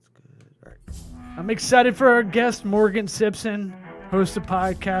I'm excited for our guest, Morgan Simpson, host of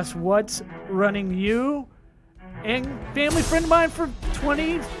podcast What's Running You, and family friend of mine for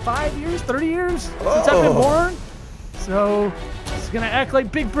 25 years, 30 years since I've been born. So it's going to act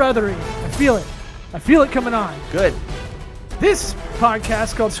like big brothery. I feel it. I feel it coming on. Good. This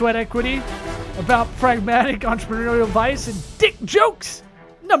podcast called Sweat Equity, about pragmatic entrepreneurial advice and dick jokes.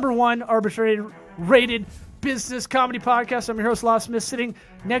 #1 arbitrary rated business comedy podcast. I'm your host, Law Smith. Sitting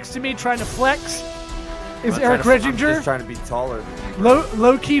next to me trying to flex is Eric I'm Reginger. just trying to be taller than you.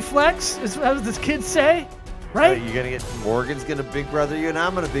 Low-key flex is what the kids say, right? You're going to get Morgan's going to big brother you, and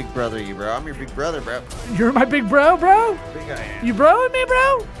I'm going to big brother you, bro. I'm your big brother, bro. You're my big bro, bro? Big I am. You broing me,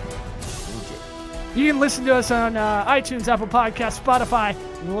 bro? You can listen to us on iTunes, Apple Podcasts, Spotify,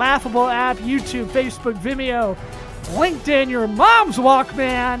 Laughable app, YouTube, Facebook, Vimeo, LinkedIn, your mom's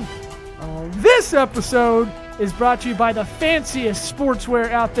Walkman. This episode is brought to you by the fanciest sportswear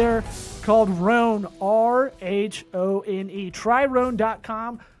out there called Rhone, R-H-O-N-E. Try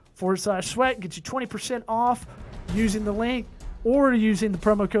Rhone.com/sweat. Get you 20% off using the link or using the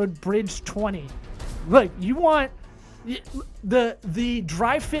promo code BRIDGE20. Look, you want the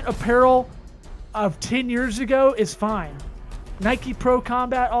dry fit apparel of 10 years ago is fine. Nike Pro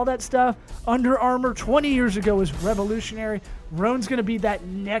Combat, all that stuff. Under Armour 20 years ago was revolutionary. Rhone's going to be that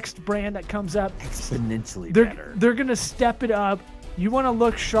next brand that comes up. Exponentially better. They're going to step it up. You want to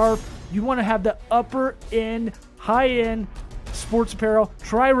look sharp. You want to have the upper end, high end sports apparel.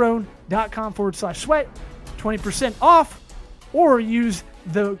 Try Rhone.com/sweat. 20% off. Or use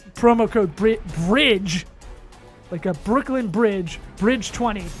the promo code BRIDGE. Like a Brooklyn Bridge,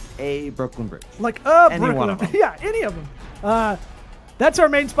 BRIDGE20. A Brooklyn Bridge. Like a Any Brooklyn. one of them. Yeah, any of them. That's our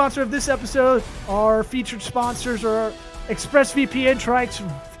main sponsor of this episode. Our featured sponsors are ExpressVPN. Try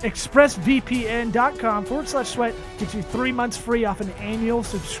expressvpn.com/sweat. Gets you 3 months free off an annual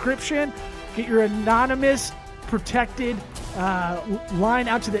subscription. Get your anonymous, protected line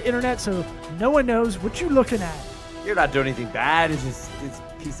out to the internet so no one knows what you're looking at. You're not doing anything bad. It's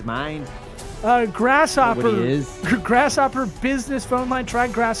peace of mind. Grasshopper. Nobody is. Grasshopper business phone line. Try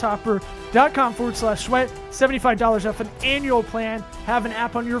grasshopper.com/sweat. $75 off an annual plan. Have an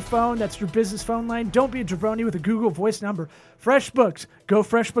app on your phone. That's your business phone line. Don't be a jabroni with a Google Voice number. FreshBooks. Go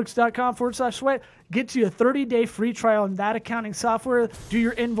freshbooks.com/sweat. Get you a 30-day free trial on that accounting software. Do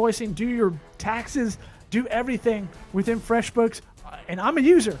your invoicing. Do your taxes. Do everything within FreshBooks. And I'm a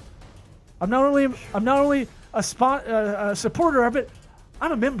user. I'm not only a supporter of it,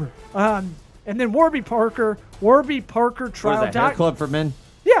 I'm a member. And then Warby Parker Trial. What is that, hair club for men?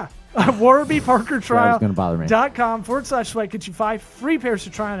 Yeah. WarbyParkerTrial.com/sweat. Get you 5 free pairs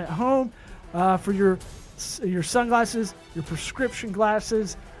to try on at home for your sunglasses, your prescription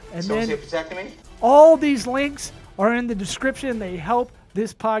glasses. And then all these links are in the description. They help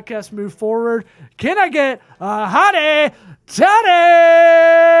this podcast move forward. Can I get a hottie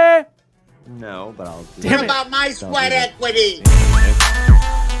toddy? No, but I'll do Damn What it. about my sweat equity?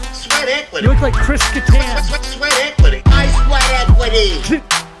 Sweat equity. You look like Chris Kattan. Sweat equity. My sweat equity.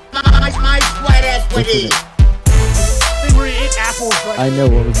 My sweat equity. Thing where you eat apples. Like, I know,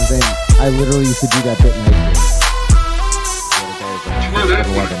 what was his name? I literally used to do that bit in high school.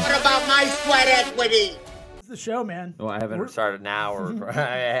 What about my sweat equity? it's the show, man. Well, I haven't started now, or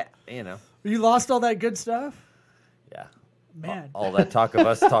you know, You lost all that good stuff? yeah. Man. All that talk of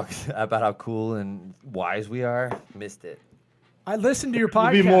us talking about how cool and wise we are, missed it. I listened to your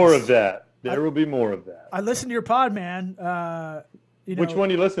podcast. There'll be more of that. There will be more of that. I listened to your pod, man. Which one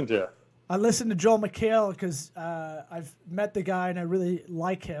you listen to? I listened to Joel McHale because I've met the guy and I really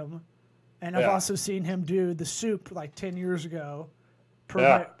like him. And I've Yeah. also seen him do The Soup like 10 years ago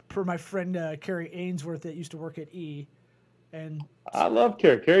Yeah. per my friend Carrie Ainsworth that used to work at E. And I love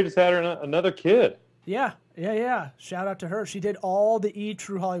Carrie. Carrie just had her another kid. yeah. Shout out to her. She did all the E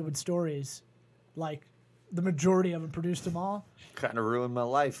True Hollywood Stories. Like the majority of them, produced them all. Kind of ruined my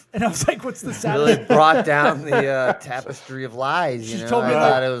life. And I was like, what's the Really saddest? brought down the tapestry of lies. She You know, told me I that-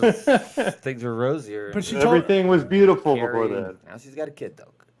 thought it was things were rosier. But she told Everything was beautiful before Carrie, that. now she's got a kid though.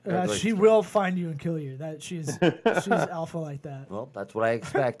 she Congratulations. will find you and kill you. That she's alpha like that. Well, that's what I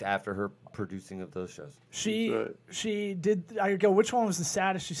expect after her producing of those shows. She Right. she did. I go, which one was the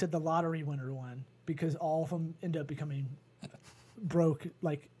saddest? She said the lottery winner one because all of them end up becoming broke.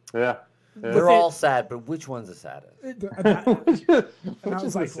 Like Yeah. They're it- all sad, but which one's the saddest? and Which was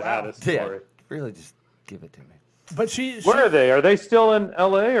is the like, wow. saddest Yeah, story. really, just give it to me. but she Where are they? Are they still in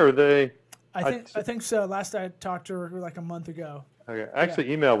L.A. or are they? I think so. Last I talked to her like a month ago, Okay. I actually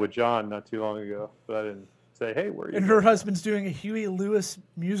emailed with John not too long ago, but I didn't say, hey, where are you? and her husband's doing a Huey Lewis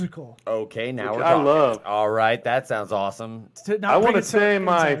musical. Okay, now Which we're I talking. love. All right, that sounds awesome. To not I bring wanna it say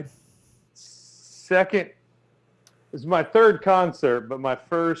my- inside. second. It was my third concert, but my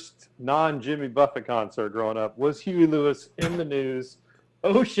first non-Jimmy Buffett concert growing up was Huey Lewis in the News,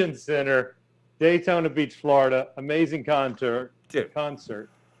 Ocean Center, Daytona Beach, Florida. Amazing concert. Dude.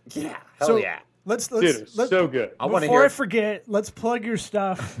 Yeah, hell So, yeah. Let's Dude, it was so good. I want to before hear. I forget, let's plug your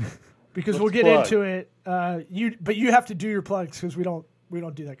stuff because we'll Let's get plug. into it. But you have to do your plugs because we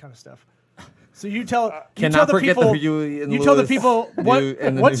don't do that kind of stuff. So you tell Cannot the forget people. the Huey and you tell the Lewis people new-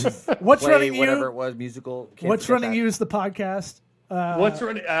 and the what's new what's play, running whatever you. it was, musical. Can't What's forget running that. you is the podcast. What's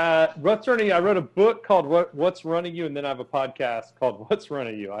running? I wrote a book called What's Running You, and then I have a podcast called What's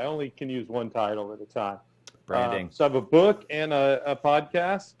Running You. I only can use one title at a time. Branding. So I have a book and a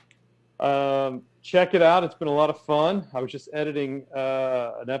podcast. Check it out. It's been a lot of fun. I was just editing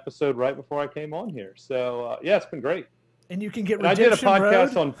an episode right before I came on here. So yeah, it's been great. And you can get And I did a Redemption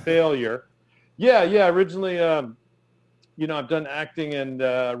podcast Road. on failure. Yeah. Originally, I've done acting and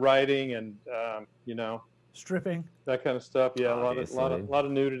writing and Stripping, that kind of stuff. Yeah, a lot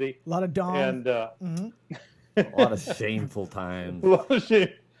of nudity a lot of dom. and A lot of shameful times. a lot of shame.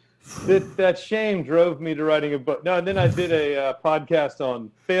 That shame drove me to writing a book. No, and then I did a podcast on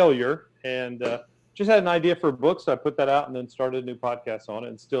failure and just had an idea for a book, so I put that out and then started a new podcast on it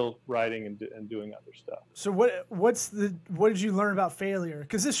and still writing and doing other stuff. So what did you learn about failure?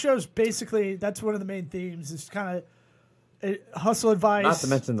 Because this show's basically that's one of the main themes. Is kind of hustle advice. Not to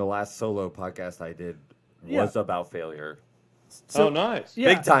mention the last solo podcast I did was about failure. So- oh, nice.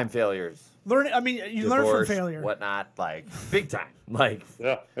 Yeah. Big time failures. Learn. I mean, you learn from Divorce, failure. whatnot, like big time. Like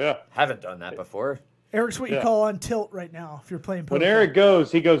Yeah. haven't done that before. Eric's what you Yeah. call on tilt right now. If you're playing poker. When Eric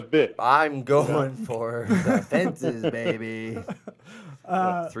goes, he goes big. I'm going for the fences, baby.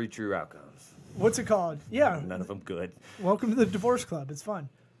 3 true outcomes. What's it called? Yeah. None of them good. Welcome to the divorce club. It's fun.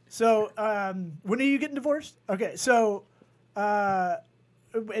 So, when are you getting divorced? Okay, so,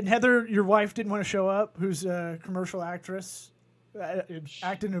 and Heather, your wife, didn't want to show up. Who's a commercial actress,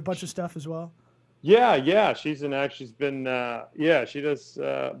 acting in a bunch of stuff as well. Yeah. She's an act. She's been she does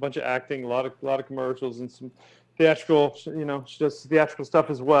a bunch of acting, a lot of commercials and some theatrical. She does theatrical stuff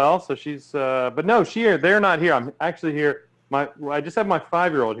as well. So she's but no, they're not here. I'm actually here. I just have my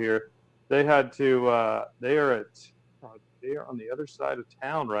 5-year-old here. They had to. They are on the other side of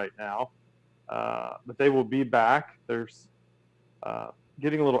town right now, but they will be back. There's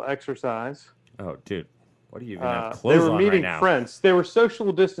getting a little exercise. Oh, dude. What do you even have They clothes were on meeting right now? friends. They were social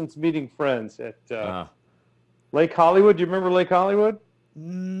distance meeting friends at Lake Hollywood. Do you remember Lake Hollywood?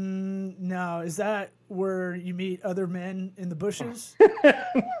 No, is that where you meet other men in the bushes?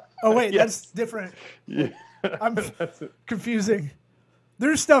 Oh wait, that's different. Yeah. I'm confusing.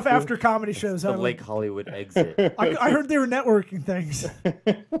 There's stuff after comedy shows. The Lake Hollywood exit. I heard they were networking things.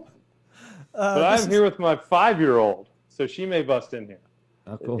 But I'm here with my 5-year-old, so she may bust in here.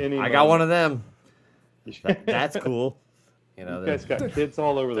 Oh, cool. Any I got moment. one of them. That's cool. You guys got kids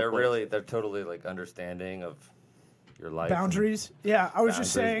all over the place. They're totally like understanding of your life. Boundaries. Yeah, I was and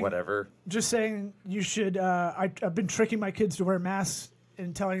just boundaries, saying. whatever. Just saying, you should. I've been tricking my kids to wear masks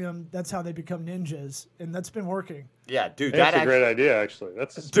and telling them that's how they become ninjas, and that's been working. Yeah, dude. That's that a great idea, actually.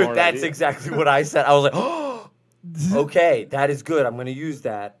 That's a Dude, smart that's idea. exactly what I said. I was like, oh, okay, that is good. I'm going to use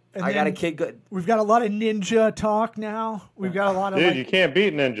that. And I got a then- kid good. We've got a lot of ninja talk now. We've got a lot of Dude, like, you can't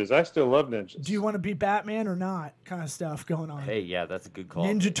beat ninjas. I still love ninjas. do you want to be Batman or not kind of stuff going on. Hey, yeah, that's a good call.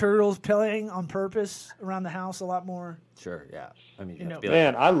 Ninja Turtles playing on purpose around the house a lot more. Sure, yeah. I mean, you know, have to be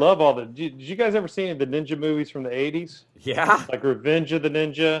like, Man, I love all the. Did you guys ever see any of the ninja movies from the 80s? yeah. Like Revenge of the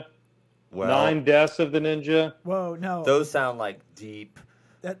Ninja, Well, 9 Deaths of the Ninja. Whoa, no. those sound like deep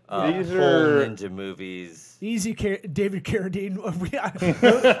that These whole are- ninja movies. easy David Carradine.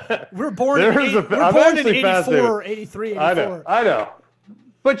 We're born in, There's a- we're I'm born in actually 84, fascinated. 83, 84. I know.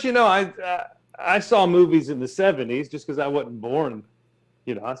 But I saw movies in the 70s just because I wasn't born.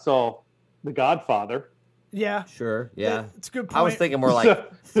 I saw The Godfather. Yeah. Sure, yeah. It's a good point. I was thinking more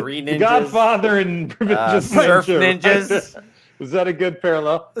like 3 The ninjas. Godfather and Revenge of the Surf Ninja. ninjas. Was that a good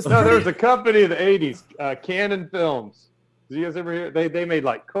parallel? That's No, there pretty- was a company in the 80s, Canon Films. Did you guys ever hear? They made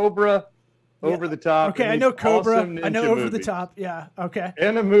like Cobra, Over the Top. Okay, and I know these Cobra. awesome I know ninja Over the movies. Top. Yeah. Okay.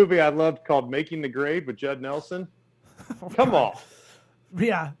 And a movie I loved called Making the Grade with Judd Nelson. Come on.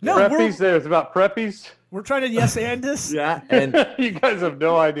 Yeah. No, Preppies, there's about preppies. we're trying to yes and this. Yeah, and You guys have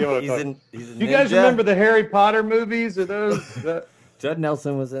no idea what I'm he's talking he's a You guys ninja. remember the Harry Potter movies? Or those? Judd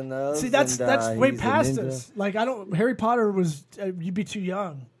Nelson was in those. See, that's and, way he's a past ninja. us. Like Harry Potter was you'd be too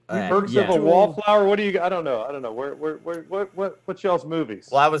young. Perks yeah. of a Wallflower. What do you? I don't know. What's y'all's movies?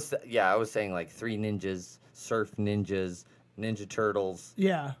 Well, I was saying like 3 ninjas, surf ninjas, Ninja Turtles.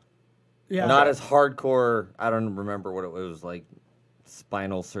 Yeah. Yeah. Not as hardcore. I don't remember what it was like.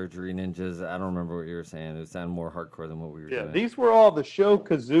 spinal surgery ninjas. I don't remember what you were saying. It sounded more hardcore than what we were Yeah, doing. these were all the Sho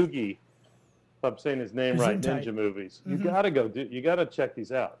Kazugi, if I'm saying his name right, Gesundheit. ninja movies. You gotta go. You gotta check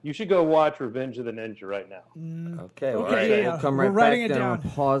these out. You should go watch Revenge of the Ninja right now. Okay, well, Okay, yeah, we'll come we're right writing back it down.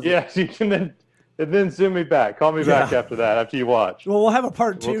 down. Pause. Yes, you can then zoom me back. Call me back after that. After you watch. Well, we'll have a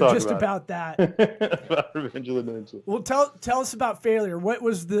part We'll 2 talk just about about that. about Revenge of the Ninja. Well, tell us about failure. What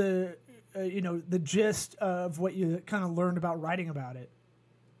was the the gist of what you kind of learned about writing about it?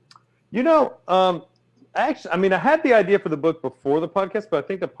 Actually, I mean, I had the idea for the book before the podcast, but I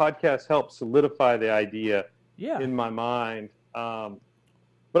think the podcast helped solidify the idea in my mind.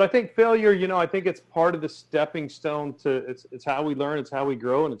 But I think failure, I think it's part of the stepping stone to it's how we learn, it's how we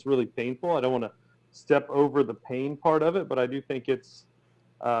grow, and it's really painful. I don't want to step over the pain part of it, but I do think it's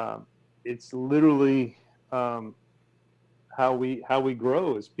literally how we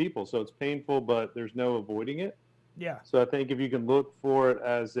grow as people. So it's painful, but there's no avoiding it. Yeah. So I think if you can look for it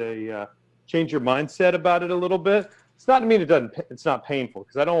as a change your mindset about it a little bit. It's not to mean it's not painful,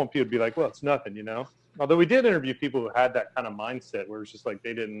 because I don't want people to be like, well, it's nothing, Although we did interview people who had that kind of mindset where it's just like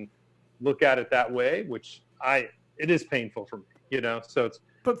they didn't look at it that way, which it is painful for me, So it's.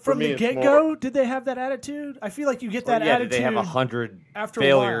 But from the get-go, did they have that attitude? I feel like you get that attitude. Did they have 100 after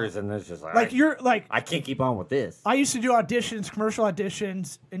failures, and it's just like you're like, I can't keep on with this. I used to do auditions, commercial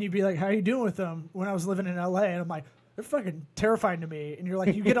auditions, and you'd be like, "How are you doing with them?" When I was living in LA, and I'm like, "They're fucking terrifying to me." And you're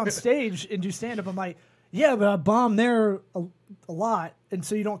like, you get on stage and do stand-up. I'm like, "Yeah, but I bombed there a lot," and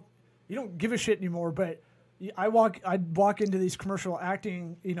so you don't give a shit anymore. But I'd walk into these commercial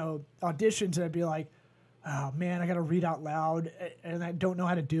acting, auditions, and I'd be like, oh man, I got to read out loud and I don't know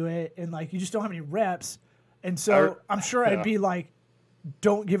how to do it. And like, you just don't have any reps. And so I'm sure I'd be like,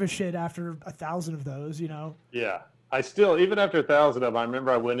 don't give a shit after 1,000 of those, Yeah. I still, even after 1,000 of them, I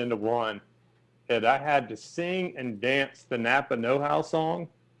remember I went into one and I had to sing and dance the Napa Know-How song.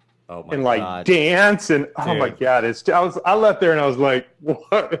 Oh my and God. Dance and oh my God, I left there and I was like,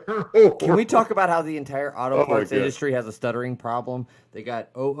 what? Can we talk about how the entire auto Oh my parts God. industry has a stuttering problem? They got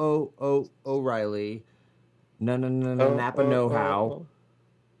O'Reilly, Napa Know-How,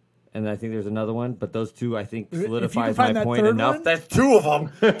 and I think there's another one, but those two I think solidifies my point enough. One? That's two of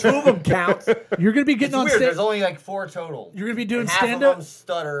them. Two of them count. You're going to be getting It's on weird. stage. There's only like 4 total. You're going to be doing and half stand-up? of them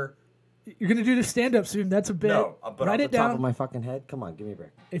stutter. You're going to do the stand-up soon. That's a bit. No, but Write off it the top down. of my fucking head. Come on, give me a break.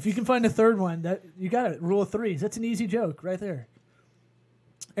 If you can find a third one, that you got it. Rule of threes. That's an easy joke right there.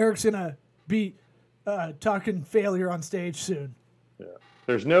 Eric's going to be talking failure on stage soon. Yeah.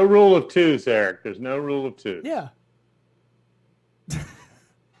 There's no rule of twos, Eric. There's no rule of twos. Yeah.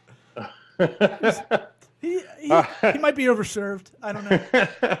 He might be overserved. I don't know.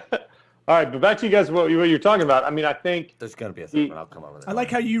 All right, but back to you guys, what you're talking about. I mean, I think There's gonna be a third one. I'll come up with it. I like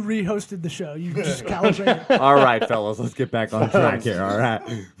how you re-hosted the show. You just calibrated. All right, fellas, let's get back on track here. All right.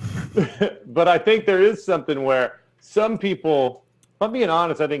 but I think there is something where some people, if I'm being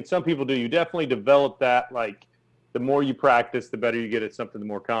honest, I think some people do. You definitely develop that, like, the more you practice, the better you get at something, the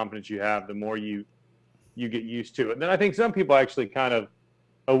more confidence you have, the more you get used to it. And then I think some people actually kind of,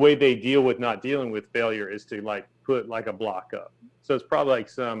 a way they deal with not dealing with failure is to, like, put, like, a block up. So it's probably, like,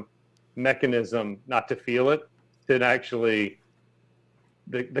 some mechanism not to feel it, to actually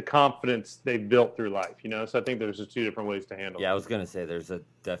the confidence they've built through life, So I think there's just 2 different ways to handle it. Yeah, I was gonna say there's a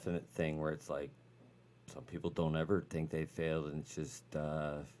definite thing where it's like some people don't ever think they failed, and it's just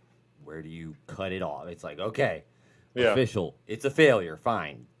where do you cut it off? It's like, okay, official, it's a failure,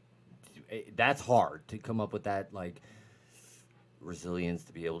 fine. That's hard to come up with that, like, resilience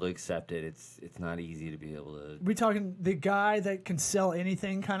to be able to accept it. It's not easy to be able to. We talking the guy that can sell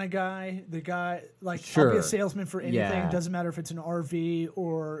anything kind of guy? The guy, like, I'll Sure. be a salesman for anything. Yeah. Doesn't matter if it's an RV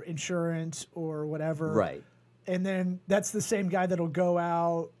or insurance or whatever. Right. And then that's the same guy that'll go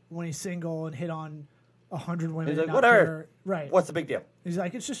out when he's single and hit on 100 women. He's like, not whatever. care. Right. What's the big deal? He's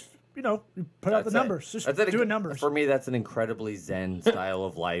like, it's just, you put out the That's it. numbers. Just That's it. doing numbers. For me, that's an incredibly zen style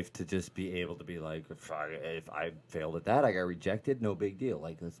of life, to just be able to be like, if I failed at that, I got rejected, no big deal.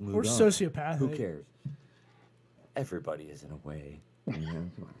 Like, let's move Or on. sociopathic. Who cares? Everybody is in a way. Come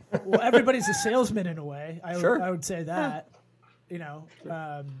on. Well, everybody's a salesman in a way. Sure. I would say that. Yeah.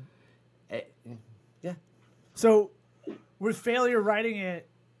 So, with failure writing it,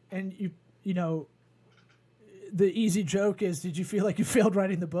 and the easy joke is, did you feel like you failed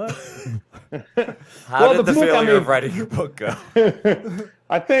writing the book? How Well, did the the book, I failure mean- of writing your book go?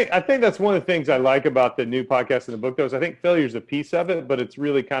 I think that's one of the things I like about the new podcast and the book, though, is I think failure is a piece of it, but it's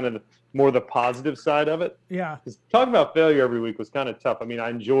really kind of more the positive side of it. Yeah. Because talking about failure every week was kind of tough. I mean, I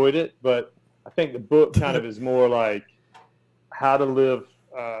enjoyed it, but I think the book kind of is more like how to live,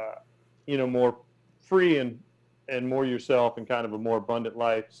 more free and and more yourself and kind of a more abundant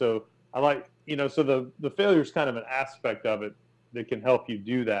life. So I like, so the failure is kind of an aspect of it that can help you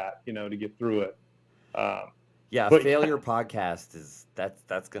do that, to get through it. Yeah, but- failure podcast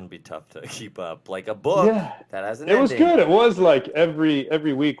that's going to be tough to keep up. Like a book that has an It was ending. good. It was like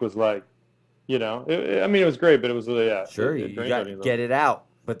every week was like, it was great, but it was Sure, it you drained got on you a little. get it out,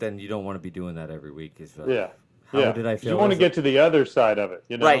 but then you don't want to be doing that every week. It's like, Yeah. How did I feel? You want to as a- get to the other side of it,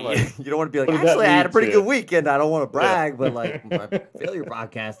 Right, like, you don't want to be like, what did that actually, I had a lead pretty to? good weekend. I don't want to brag, but like my failure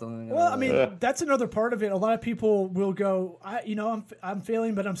podcast. Well, I mean, that's another part of it. A lot of people will go, I'm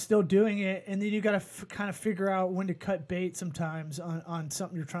failing, but I'm still doing it, and then you got to kind of figure out when to cut bait sometimes on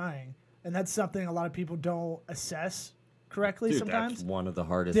something you're trying, and that's something a lot of people don't assess correctly Dude, sometimes. that's one of the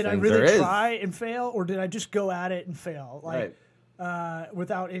hardest Did I things really there is. try and fail, or did I just go at it and fail, Right.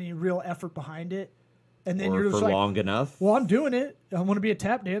 without any real effort behind it? And then Or you're for just like, long enough. well, I'm doing it. I want to be a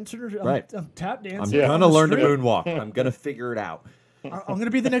tap dancer. Right. I'm tap I'm dancing. gonna on the learn to street. moonwalk. I'm gonna figure it out. I'm going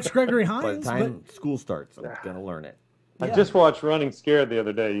to be the next Gregory By the Hines. time school starts, I'm gonna learn it. I Yeah. just watched Running Scared the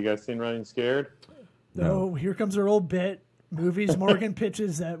other day. You guys seen Running Scared? Oh, here comes our old bit. Movies Morgan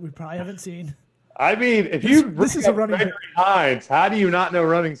pitches that we probably haven't seen. I mean, if This you is bring a up running Gregory Hines, how do you not know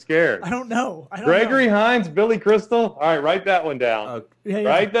Running Scared? I don't know. Gregory Hines, Billy Crystal. All right, write that one down. Yeah.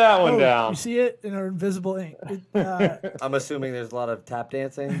 Write that one down. You see it in our invisible ink. I'm assuming there's a lot of tap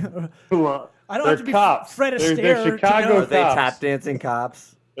dancing. I don't They're have to be cops. Fred They're Astaire to Chicago know. Are they cops. tap dancing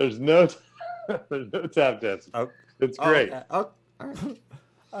cops? There's no tap dancing. Oh, It's great. okay. Oh, all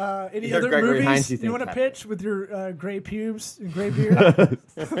right. Any Either other Gregory movies Hines you you think want to tap- pitch with your gray pubes and gray beard?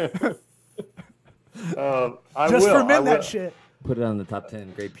 I Just will. for men I that will. shit. Put it on the top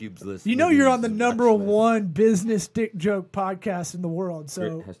 10 great pubes list. You know you're movies on the and number watch list. one business dick joke podcast in the world.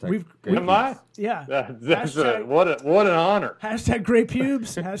 So Great- hashtag we've great Am I? yeah. That's Hashtag- what an honor. Hashtag gray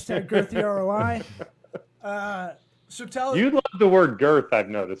pubes. Hashtag girthy ROI. So tell You love the word girth, I've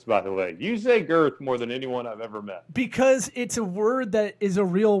noticed, by the way. You say girth more than anyone I've ever met. because it's a word that is a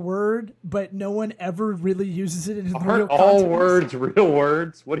real word, but no one ever really uses it in the real Aren't context. all words real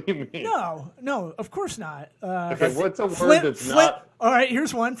words? What do you mean? No, of course not. Okay, what's a word that's not? All right,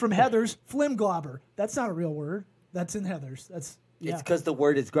 here's one from Heather's. Flimglobber. That's not a real word. That's in Heather's. That's yeah. It's because the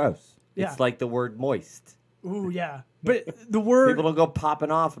word is gross. Yeah. It's like the word moist. Ooh, yeah. But the word People don't go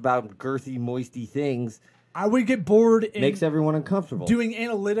popping off about girthy, moisty things. I would get bored in Makes everyone uncomfortable. doing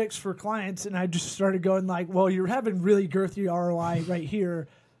analytics for clients, and I just started going like, well, you're having really girthy ROI right here,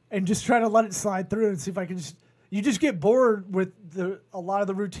 and just try to let it slide through and see if I can just. You just get bored with a lot of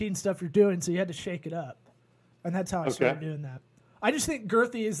the routine stuff you're doing, so you had to shake it up, and that's how I started doing that. I just think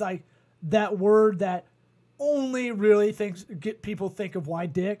girthy is like that word that only really get people think of why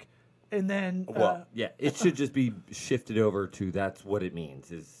dick, and then. Well, yeah, it should just be shifted over to that's what it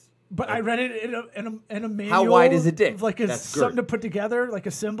means. But I read it in a manual. How wide is a dick? Like That's something girth. to put together, like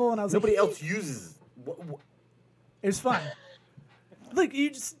a symbol, and I was Nobody like, else uses. it's fun. Like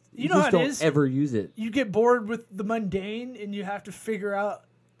you just You know just how it don't is. ever use it. You get bored with the mundane, and you have to figure out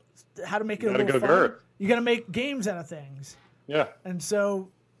how to make it a Gotta little go fun. girth. You got to make games out of things, Yeah, and so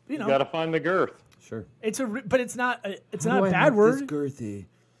you know got to find the girth. Sure. it's but it's not a How do I bad make this word. girthy.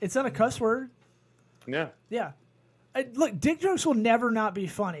 It's not a cuss word. Yeah. Yeah. Look, dick jokes will never not be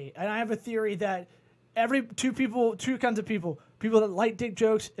funny. And I have a theory that two kinds of people that like dick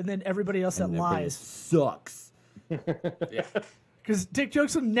jokes and then everybody else that And everybody lies. sucks. Yeah. Because dick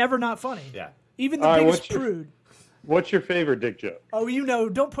jokes are never not funny. Yeah. Even the All right, biggest what's your- prude. What's your favorite dick joke? Oh,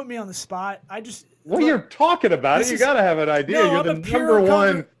 don't put me on the spot. I just. Well, look, you're talking about this it. You is- got to have an idea. No, you're I'm the a pure number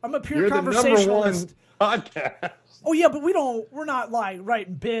one. I'm a pure You're the number one conversationalist. podcast. Oh yeah, but we're not like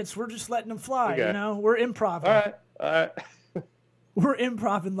writing bits. We're just letting them fly. Okay. You know, we're improv. All right. We're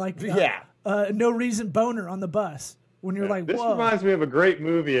improv like Yeah. no reason boner on the bus when you're like, This whoa, reminds me of a great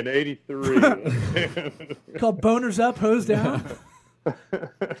movie in '83. called Boners Up, Hose Down.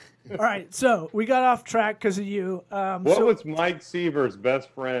 All right, so we got off track because of you. What so, was Mike Seaver's best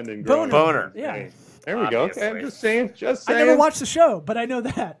friend in growing up? Boner. Yeah. There we go. Okay, I'm Obviously. just saying. Just I saying. never watched the show, but I know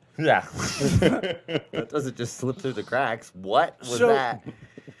that. Yeah. That doesn't just slip through the cracks. What was So- that?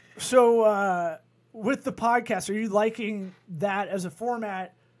 So with the podcast, are you liking that as a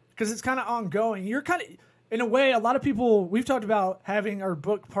format? Because it's kind of ongoing. You're kind of, in a way, a lot of people, we've talked about having our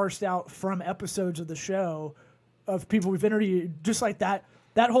book parsed out from episodes of the show of people we've interviewed, just like that.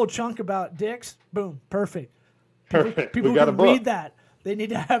 That whole chunk about dicks, boom, perfect. Perfect. People we got a can book. read that. They need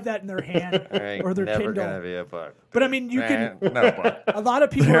to have that in their hand or their never Kindle. gonna be a book. But I mean, you can. No book. A lot of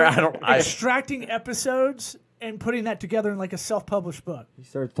people I are don't- I- extracting episodes and putting that together in like a self-published book. He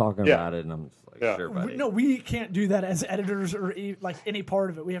starts talking Yeah. about it, and I'm just like, Yeah. sure, buddy. No, we can't do that as editors or like any part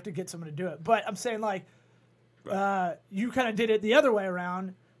of it. We have to get someone to do it. But I'm saying like You kind of did it the other way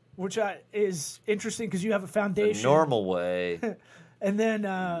around, which is interesting because you have a The foundation. normal way. And then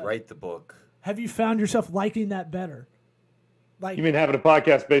Write the book. have you found yourself liking that better? Like, You mean having a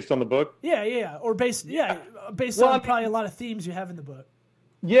podcast based on the book? yeah, or based Well, I on mean- probably a lot of themes you have in the book.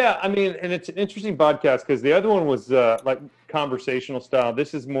 Yeah, I mean, and it's an interesting podcast because the other one was like conversational style.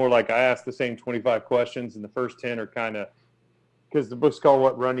 This is more like I ask the same 25 questions, and the first 10 are kind of, because the book's called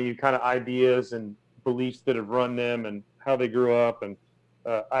What Run You, kind of ideas and beliefs that have run them and how they grew up and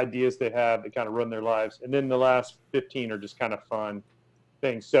ideas they have that kind of run their lives. And then the last 15 are just kind of fun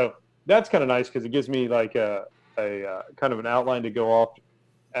things. So that's kind of nice because it gives me like a kind of an outline to go off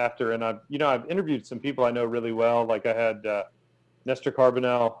after. And I've interviewed some people I know really well. Like I had Nestor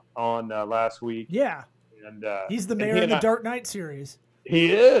Carbonell on last week. Yeah, And he's the and mayor he of and the I- Dark Knight series.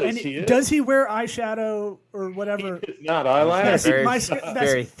 He is. And he is. does he wear eyeshadow or whatever? It's not eyelash. Very-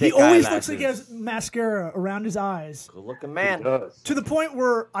 very He thick always looks like he eyelashes. has mascara around his eyes. Good looking He man. does. To the point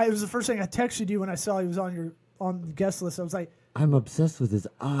where it was the first thing I texted you when I saw he was on the guest list. I was like, I'm obsessed with his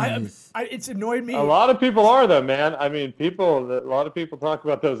eyes. it's annoyed me. A lot of people are though, man. I mean, a lot of people talk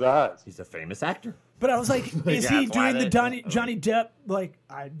about those eyes. He's a famous actor. But I was like, is he That's why doing the they- Johnny Depp? Like,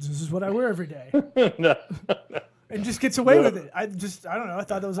 this is what I wear every day, No, and just gets away with it. I don't know. I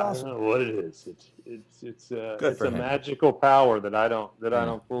thought that was I don't awesome. know what it is. It's for a him. magical power that I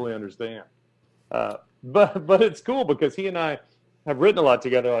don't fully understand. But it's cool because he and I have written a lot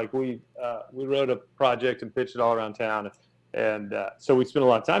together. Like we wrote a project and pitched it all around town, and so we spent a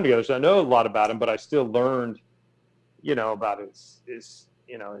lot of time together. So I know a lot about him, but I still learned, about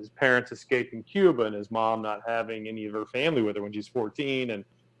his parents escaping Cuba and his mom not having any of her family with her when she's 14, and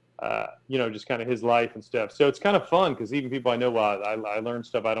just kind of his life and stuff. So it's kind of fun because even people I know, I learn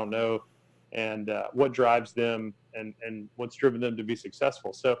stuff I don't know, and what drives them and what's driven them to be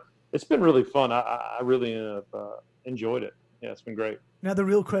successful. So it's been really fun. I really have enjoyed it. Yeah, it's been great. Now the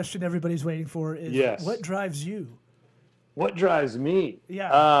real question everybody's waiting for is, Yes. what drives you? What drives me? Yeah.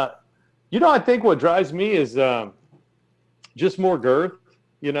 I think what drives me is just more girth.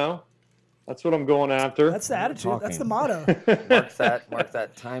 That's what I'm going after. That's the attitude. That's the talking. motto. Mark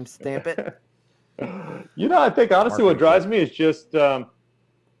that, time stamp it. I think honestly what drives me is just, I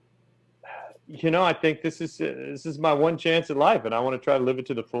think this is my one chance at life, and I want to try to live it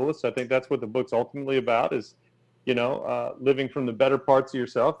to the fullest. I think that's what the book's ultimately about is, living from the better parts of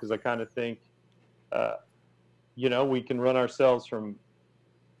yourself, because I kind of think, we can run ourselves from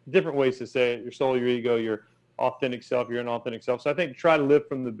different ways to say it, your soul, your ego, your authentic self, your inauthentic self. So I think try to live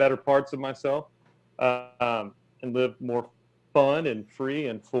from the better parts of myself and live more fun and free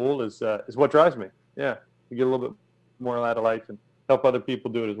and full is what drives me. Yeah, to get a little bit more out of life and help other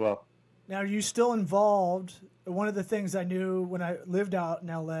people do it as well. Now, are you still involved? One of the things I knew when I lived out in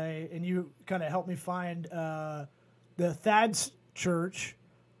LA, and you kind of helped me find the Thad's church.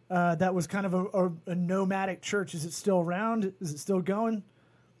 That was kind of a nomadic church. Is it still around? Is it still going?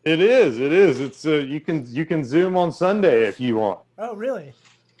 It is. It's you can Zoom on Sunday if you want. Oh, really?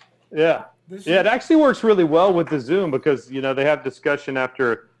 Yeah. It actually works really well with the Zoom because they have discussion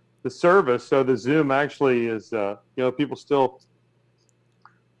after the service. So the Zoom actually is people still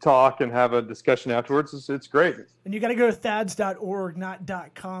talk and have a discussion afterwards. It's great. And you got to go to thads.org, not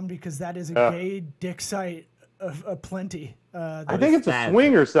 .com, because that is a gay dick site of plenty. I think it's a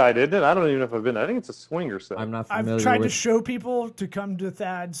swinger site, isn't it? I don't even know if I've been. I think it's a swinger site. I'm not familiar I've tried with to show people to come to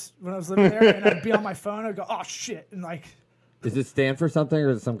Thad's when I was living there, and I'd be on my phone. I'd go, "Oh shit!" and like, Does it stand for something, or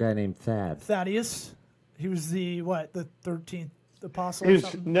is it some guy named Thad? Thaddeus, he was the 13th apostle. Or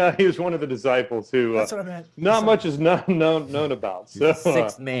something? He was one of the disciples who That's what I meant. not much is known about. So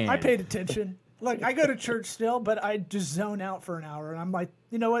Sixth man. I paid attention. Look, I go to church still, but I just zone out for an hour, and I'm like,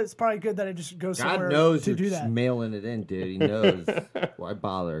 you know what? It's probably good that I just go somewhere God knows to you're do just that. mailing it in, dude. He knows. Why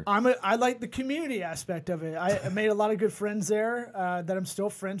bother? I like the community aspect of it. I made a lot of good friends there that I'm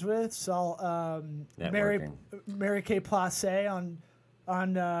still friends with. Saw Mary Kay Place on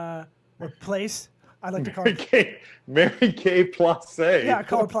or Place. I like to call her. Mary Kay Place. Yeah, I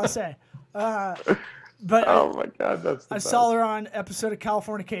call her Place. But Oh my God, that's the I best. saw her on episode of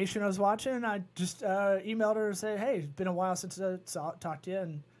Californication I was watching, and I just emailed her and said, "Hey, it's been a while since I talked to you."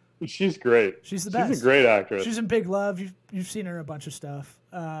 And She's great. She's the best. She's a great actress. she's in Big Love. You've seen her in a bunch of stuff.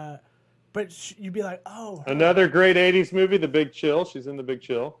 But you'd be like, "Oh, Another great '80s movie, The Big Chill. She's in The Big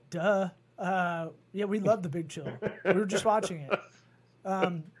Chill. duh." Yeah, we love The Big Chill. We were just watching it.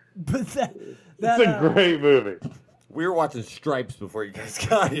 But that It's a great movie. We were watching Stripes before you guys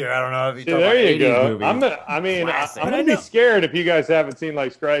got here. I don't know if you See, talk there about you 80s go. movies. I'm Classic. gonna But I be know- scared if you guys haven't seen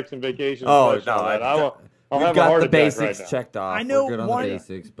like Stripes and Vacation. Oh, Special no, and all that. I'll We've have a got heart the attack basics right now. checked off. I know We're good on one- the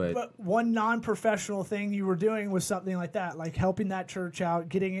basics, but one non-professional thing you were doing was something like that, like helping that church out,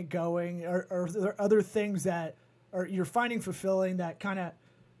 getting it going, or are there other things that you're finding fulfilling that kind of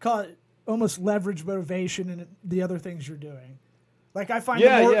call it almost leverage motivation in the other things you're doing? Like I find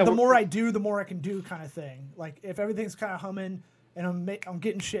the more I do, the more I can do kind of thing. Like if everything's kind of humming and I'm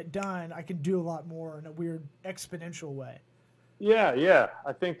getting shit done, I can do a lot more in a weird exponential way. Yeah.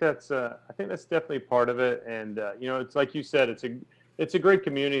 I think that's definitely part of it. And it's like you said, it's a great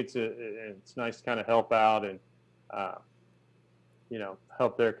community. It's nice to kind of help out and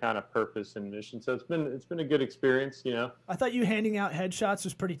help their kind of purpose and mission. So it's been a good experience. I thought you handing out headshots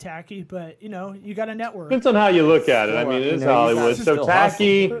was pretty tacky, but you got a network. Depends on how you look at it. I mean, it is Hollywood, so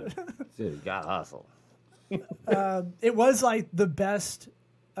tacky. dude, you got hustle. It was like the best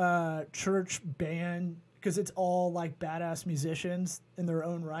church band because it's all like badass musicians in their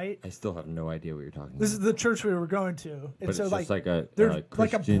own right. I still have no idea what you're talking This about. is the church we were going to, and But so it's just like a they're Christian,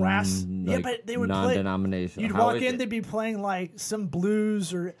 like a brass. Yeah, but they would play. non-denominational. You'd How walk is in, it? they'd be playing like some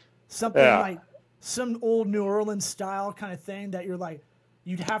blues or something Yeah. like some old New Orleans style kind of thing that you're like,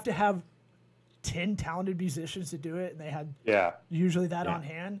 you'd have to have 10 talented musicians to do it, and they had usually that on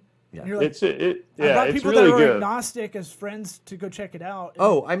hand. Yeah. And you're like, I brought it's people really that are good. agnostic as friends to go check it out. and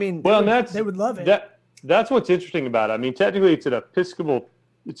Oh, I mean, Well, they would love it. That's what's interesting about it. I mean, technically, it's an Episcopal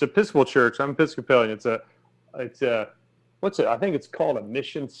church. I'm Episcopalian. It's what's it? I think it's called a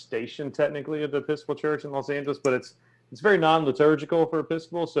mission station technically of the Episcopal Church in Los Angeles, but it's very non-liturgical for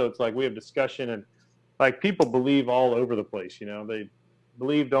Episcopal. So it's like we have discussion and like people believe all over the place. They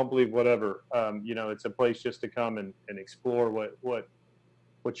believe, don't believe, whatever. It's a place just to come and explore what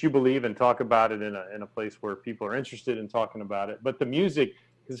you believe and talk about it in a place where people are interested in talking about it. But the music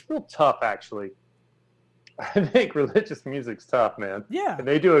is real tough, actually. I think religious music's tough, man. Yeah. And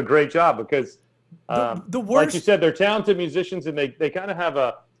they do a great job because, the like worst. you said, they're talented musicians and they kind of have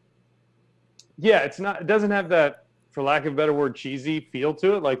it doesn't have that, for lack of a better word, cheesy feel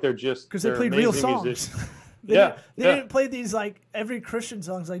to it. Like they're just, because they played real amazing songs. musicians. They didn't play these like every Christian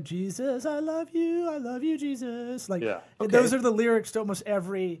songs like Jesus, I love you, Jesus. Like those are the lyrics to almost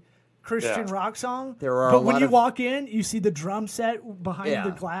every Christian rock song. But when you walk in, you see the drum set behind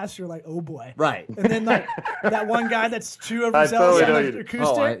the glass. You're like, oh boy, right. And then like that one guy that's true of I himself totally on know the you do.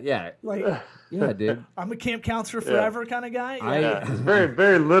 acoustic. Like Yeah, dude. I'm a camp counselor forever kind of guy. It's very,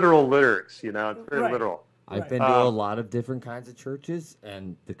 very literal lyrics. It's very Right. literal. I've been to a lot of different kinds of churches,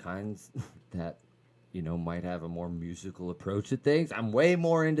 and the kinds that might have a more musical approach to things. I'm way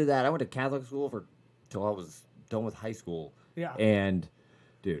more into that. I went to Catholic school till I was done with high school. Yeah. And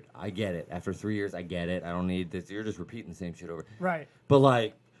dude, I get it. After 3 years, I get it. I don't need this. You're just repeating the same shit over. Right. But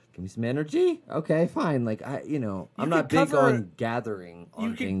like, give me some energy. Okay, fine. Like I'm not big on gathering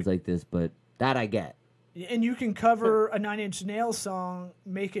on things like this, but that I get. And you can cover a Nine Inch Nails song,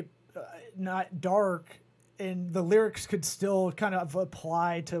 make it not dark, and the lyrics could still kind of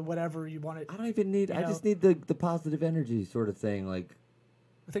apply to whatever you want it. I don't even need. I just need the positive energy sort of thing. Like,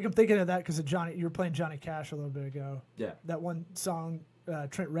 I think I'm thinking of that because of Johnny. You were playing Johnny Cash a little bit ago. Yeah. That one song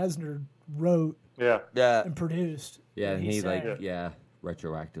Trent Reznor wrote Yeah. and produced. Yeah, and he sang.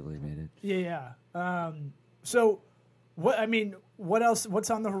 retroactively made it. Yeah. So, what else? What's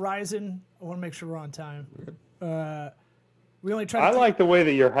on the horizon? I want to make sure we're on time. We only try. I like the way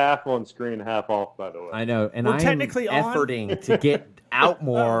that you're half on screen, half off, by the way. I know, and We're I'm technically on. efforting to get out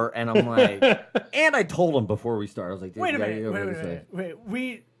more, and I'm like, and I told him before we started, I was like, dude, Wait you a gotta get over minute. this way.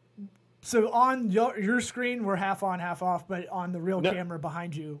 Wait. So on your screen, we're half on, half off, but on the real camera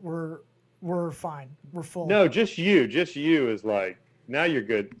behind you, we're fine. We're full. No, just you. Just you is like, now you're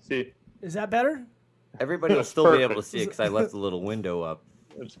good. See, Is that better? Everybody will That's still be able to perfect. see it because I left a little window up.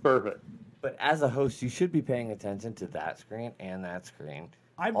 it's perfect. But as a host, you should be paying attention to that screen and that screen.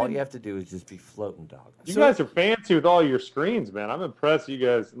 I've All been- you have to do is just be floating, dog. You guys are fancy with all your screens, man. I'm impressed. You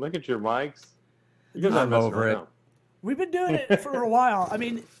guys look at your mics. You guys aren't I'm messing over it. around. We've been doing it for a while. I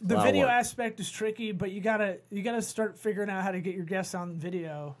mean, the Lot of video work. aspect is tricky, but you gotta start figuring out how to get your guests on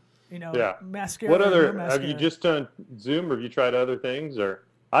video. Yeah. Mascara. What or other no have you mascara. just done Zoom, or have you tried other things? Or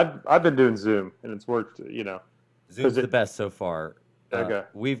I've been doing Zoom, and it's worked. Zoom's it- the best so far. Okay.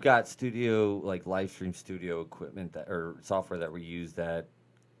 We've got live stream studio equipment or software that we use that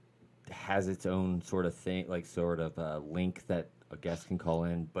has its own sort of thing, like sort of a link that a guest can call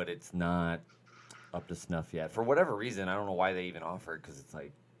in, but it's not up to snuff yet. For whatever reason, I don't know why they even offer it because it's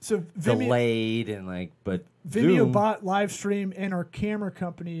like So Vimeo, delayed and like, but Vimeo Zoom, bought live stream and our camera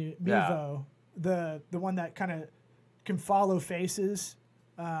company Mevo, the one that kind of can follow faces.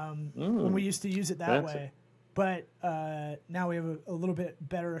 When we used to use it that Fancy. way, but now we have a little bit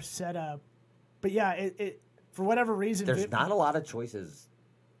better setup But yeah, it for whatever reason, There's not a lot of choices,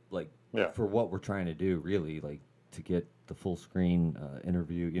 like Yeah. for what we're trying to do. Really, like to get the full screen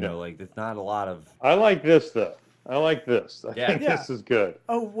interview. You know, like there's not a lot of. I like this though. I like this. I Yeah. think Yeah. this is good.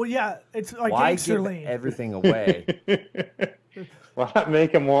 Oh well, yeah, it's like Why gangster give lean. everything away? Why not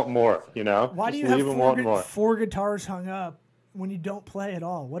make them want more? You know. Why do Just you have leave 'em wanting more? four guitars hung up when you don't play at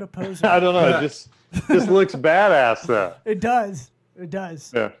all? What a poser! I don't know. It just looks badass though. It does. It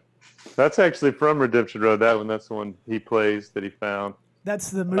does. Yeah. That's actually from Redemption Road. That one. That's the one he plays that he found.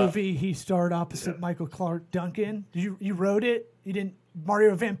 That's the movie he starred opposite Michael Clark Duncan. You wrote it. You didn't.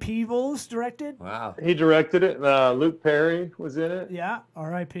 Mario Van Peebles directed. Wow. He directed it. Luke Perry was in it. Yeah.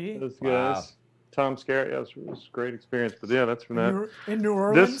 R.I.P. Those Wow. guys. Tom Skerritt. Yeah, it was a great experience. But yeah, that's from that. In New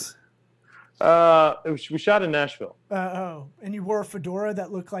Orleans. We shot in Nashville. And you wore a fedora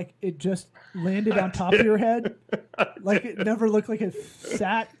that looked like it just landed on top of your head, like it never looked like it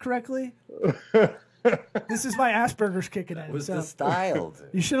sat correctly. This is my Asperger's kicking in. It was so the style. dude.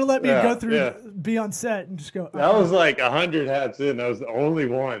 you should have let me Yeah, go through, yeah. be on set, and just go. That was like 100 hats in. That was the only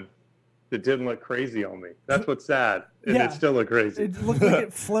one that didn't look crazy on me. That's what's sad. And Yeah. it still looked crazy. It looked like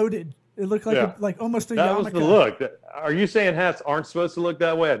it floated. It looked like Yeah. like almost a That yarmulke. was the look. Are you saying hats aren't supposed to look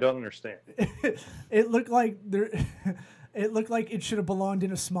that way? I don't understand. It looked like there. It looked like it should have belonged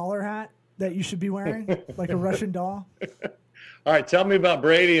in a smaller hat that you should be wearing, like a Russian doll. All right, tell me about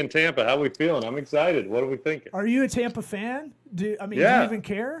Brady and Tampa. How we feeling? I'm excited. What are we thinking? Are you a Tampa fan? Do you Yeah. even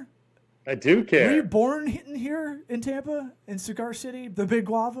care? I do Were care. you born in here in Tampa, in Cigar City, the Big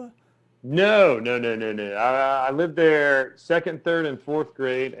Guava? No. I lived there second, third, and fourth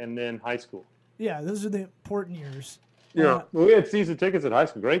grade, and then high school. Yeah, those are the important years. Yeah, we had season tickets at high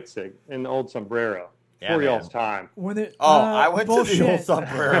school. Great sig in the old Sombrero. Yeah, For man. y'all's time. When it, I went bullshit. to the old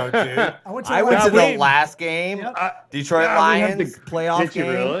Sombrero, dude. I went to, I went to the game last game. Yep. Detroit Yeah, we had Lions the- playoff Did you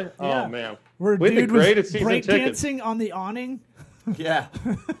game. really? Yeah. Oh man, where we had the dude was greatest season tickets. breakdancing on the awning. Yeah.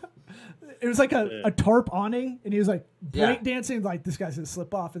 It was like a tarp awning, and he was like Yeah. breakdancing, like this guy's gonna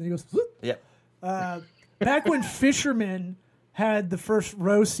slip off, and then he goes. Whoop. Yep. Back when fishermen had the first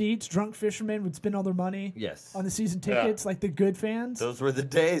row seats, drunk fishermen would spend all their money Yes. on the season tickets, like the good fans. Those were the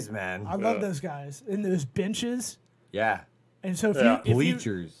days, man. I love those guys and those benches. Yeah. And so if Yeah. you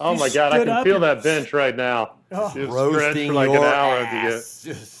Bleachers. Oh You my god, I stood can up feel and- that bench right now. Oh. Just stretched Roasting for like your an hour ass.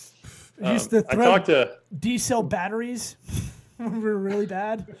 Just, you used to I throw talked to D-cell batteries when we were really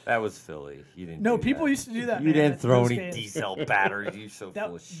bad. that was Philly. You didn't. No, do people that. used to do that. You man, didn't at throw those any games. D-cell batteries. You so That-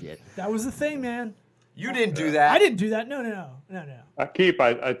 full of shit. That was the thing, man. You didn't do that. I didn't do that. No.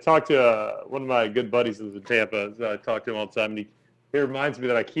 I talked to one of my good buddies who lives in Tampa. So I talk to him all the time, and he reminds me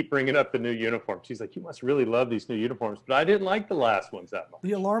that I keep bringing up the new uniforms. He's like, "You must really love these new uniforms," but I didn't like the last ones that much.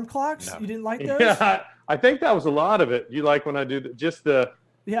 The alarm clocks? No. You didn't like those? Yeah, I think that was a lot of it. You like when I do just the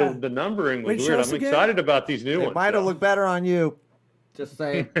Yeah. the numbering was Wait, show weird. us I'm again? excited about these new It ones. might have though. looked better on you. Just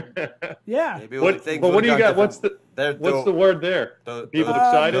saying. Yeah. Maybe What, things but what do you would've got? gone What's different. the what's the word there? People those,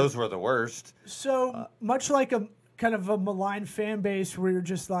 excited? Those were the worst. So much like a kind of a maligned fan base where you're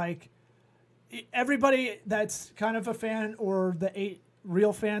just like everybody that's kind of a fan or the 8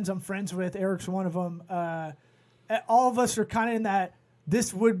 real fans I'm friends with, Eric's one of them. All of us are kind of in that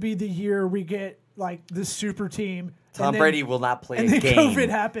this would be the year we get like this super team. Tom and then- Brady will not play and a then game COVID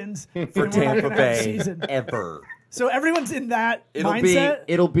happens for and we're not Tampa gonna have a Bay season. ever. So everyone's in that It'll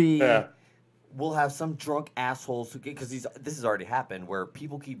mindset. be. Yeah. We'll have some drunk assholes who get because this has already happened where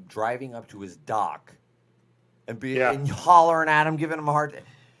people keep driving up to his dock and and hollering at him, giving him a hard.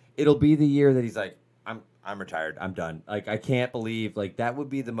 It'll be the year that he's like, I'm retired. I'm done. Like I can't believe that would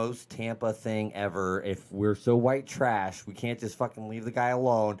be the most Tampa thing ever. If we're so white trash, we can't just fucking leave the guy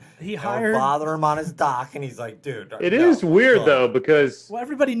alone. He And hired- bother him on his dock, and he's like, dude. It is weird no. though because Well,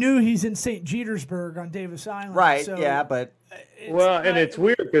 everybody knew he's in St. Jetersburg on Davis Island. Right? So Yeah, but it's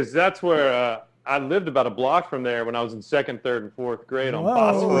weird because that's where I lived about a block from there when I was in second, third, and fourth grade on Whoa.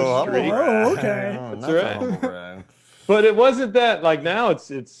 Bosworth Whoa, Street. whoa, okay. That's right. humble brag. But it wasn't that like now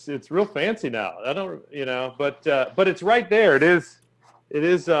it's real fancy now. I don't but it's right there. It is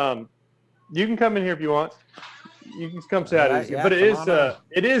you can come in here if you want. You can come say hi. Yeah, But come on in.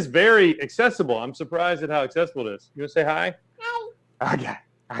 it is very accessible. I'm surprised at how accessible it is. You want to say hi? Hi.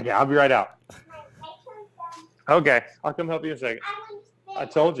 Okay, I'll be right out. Okay, I'll come help you in a second. I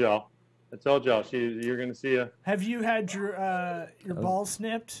told y'all. You're gonna see a Have you had your balls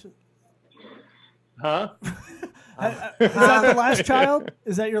snipped? huh? Is that the last child?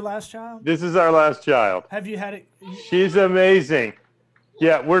 Is that your last child? This is our last child. Have you had it? She's amazing.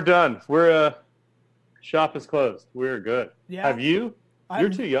 Yeah, we're done. We're shop is closed. We're good. Yeah. Have you? You're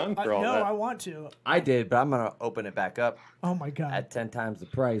too young for all no, that. I want to. I did, but I'm gonna open it back up Oh my god, at 10 times the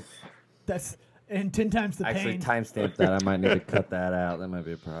price. that's and 10 times the Actually, pain. timestamp that. I might need to cut that out. That might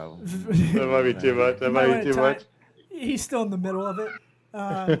be a problem. That might be too much. That might be too much. He's still in the middle of it.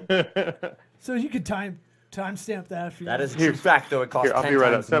 So you could timestamp that if you That want. is a true fact, though. It costs Here, I'll 10 be right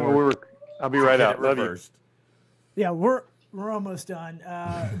up. times Tell me more I'll be to right get out. it Love you. reversed. Yeah, we're almost done.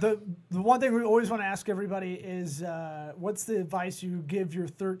 The one thing we always want to ask everybody is, what's the advice you give your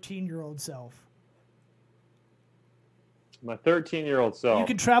 13-year-old self? My 13-year-old self. You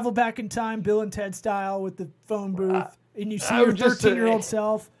can travel back in time, Bill and Ted style, with the phone booth, and you see I your would just 13-year-old say-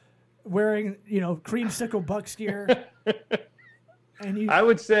 self wearing, creamsicle Bucks gear. And you, I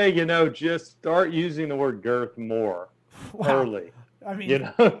would say, just start using the word girth more early. I mean,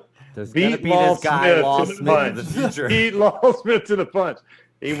 There's Beat going to be Law this guy, Smith Law to the Smith, in the punch. future. Beat Law Smith to the punch.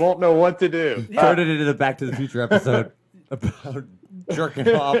 He won't know what to do. Turn it into the Back to the Future episode about jerking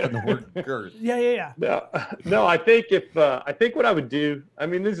off and the word girth. yeah. No, I think I think what I would do. I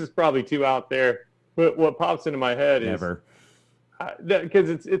mean, this is probably too out there, but what pops into my head is Never. because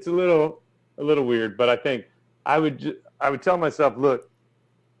it's a little weird. But I think I would tell myself, look,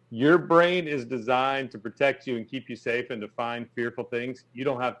 your brain is designed to protect you and keep you safe and to find fearful things. You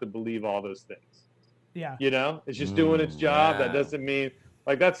don't have to believe all those things. Yeah. It's just doing its job. yeah. That doesn't mean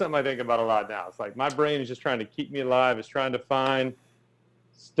that's something I think about a lot now. It's like my brain is just trying to keep me alive. It's trying to find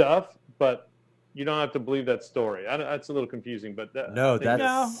stuff, but you don't have to believe that story. That's a little confusing, but No,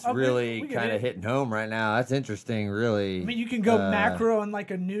 that's No, really we get kind of it. hitting home right now. That's interesting, really. I mean, you can go macro on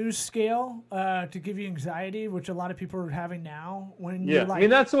like a news scale to give you anxiety, which a lot of people are having now. When yeah, you're like, I mean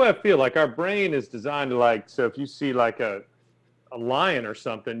that's the way I feel. Like our brain is designed to so if you see like a lion or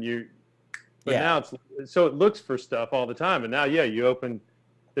something, now so it looks for stuff all the time, and now you open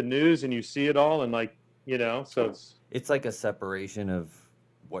the news and you see it all, and so it's like a separation of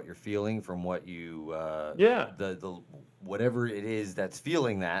what you're feeling from what you the whatever it is that's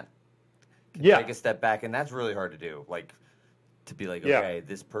feeling that can take a step back, and that's really hard to do, like to be like, okay,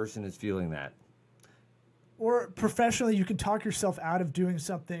 this person is feeling that. or professionally, you can talk yourself out of doing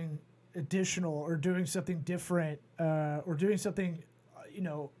something additional or doing something different or doing something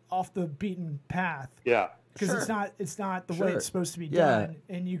off the beaten path, because it's not the way it's supposed to be done,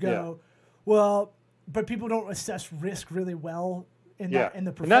 and you go, well, but people don't assess risk really well in the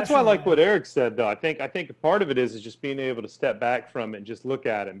professional and that's why I like way. what Eric said, though. I think a part of it is just being able to step back from it and just look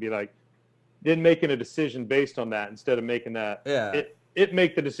at it and be like, then making a decision based on that instead of making that it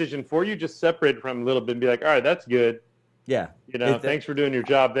make the decision for you. Just separate it from a little bit and be like, all right, that's good. Thanks for doing your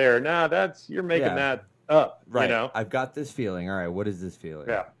job there. You're making that up. Right. I've got this feeling. All right, what is this feeling?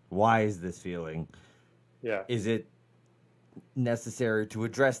 Yeah. Why is this feeling? Yeah. Is it necessary to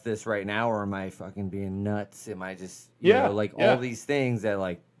address this right now, or am I fucking being nuts? Am I just all these things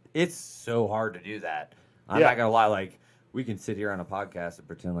that it's so hard to do that. I'm not gonna lie, we can sit here on a podcast and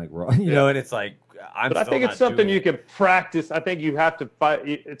pretend like we're and it's like But I think it's something you can practice. I think you have to fight.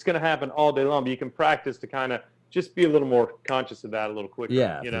 It's going to happen all day long, but you can practice to kind of just be a little more conscious of that a little quicker.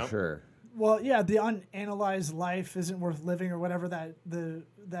 Yeah, for sure. Well, yeah, the unanalyzed life isn't worth living, or whatever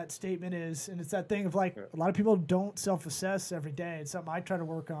that statement is, and it's that thing of a lot of people don't self-assess every day. It's something I try to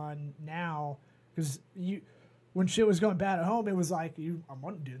work on now, because when shit was going bad at home, it was like I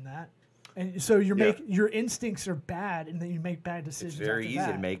wasn't doing that, and so your instincts are bad, and then you make bad decisions. It's very after easy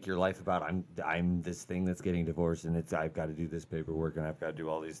that. to make your life about I'm this thing that's getting divorced, and I've got to do this paperwork, and I've got to do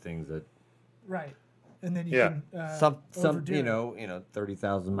all these things that right. And then you can some overdo it.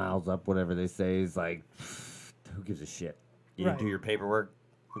 30,000 miles up, whatever they say, is like, who gives a shit? You didn't do your paperwork,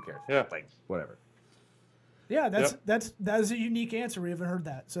 who cares? Yeah, whatever. Yeah, that is a unique answer. We haven't heard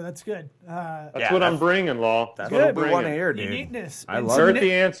that, so that's good. That's what I'm bringing, Law. That's good. what we want to hear, dude. Uniqueness. I and love some Heard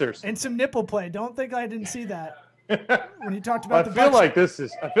the answers. and some nipple play. Don't think I didn't see that when you talked about I the feel Bucks. like this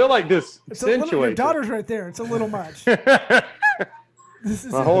It's a little, your accentuates. daughter's right there. It's a little much. This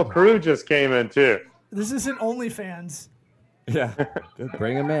is My whole crew just came in too. this isn't OnlyFans. Yeah, good.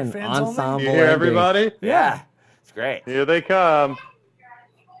 Bring them in. Fans only? Ensemble. You hear ending. everybody? Yeah, it's great. Here they come.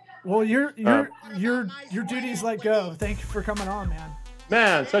 Well, your duty's let go. Thank you for coming on, man.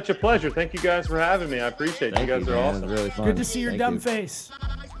 Man, such a pleasure. Thank you guys for having me. I appreciate Thank you guys you, are man. awesome. It was really fun. Good to see your Thank dumb you. face.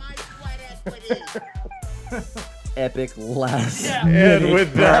 Epic last. Yeah. And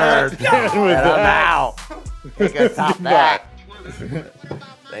with that, And I'm out. Take a top back.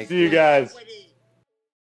 Thank see you guys.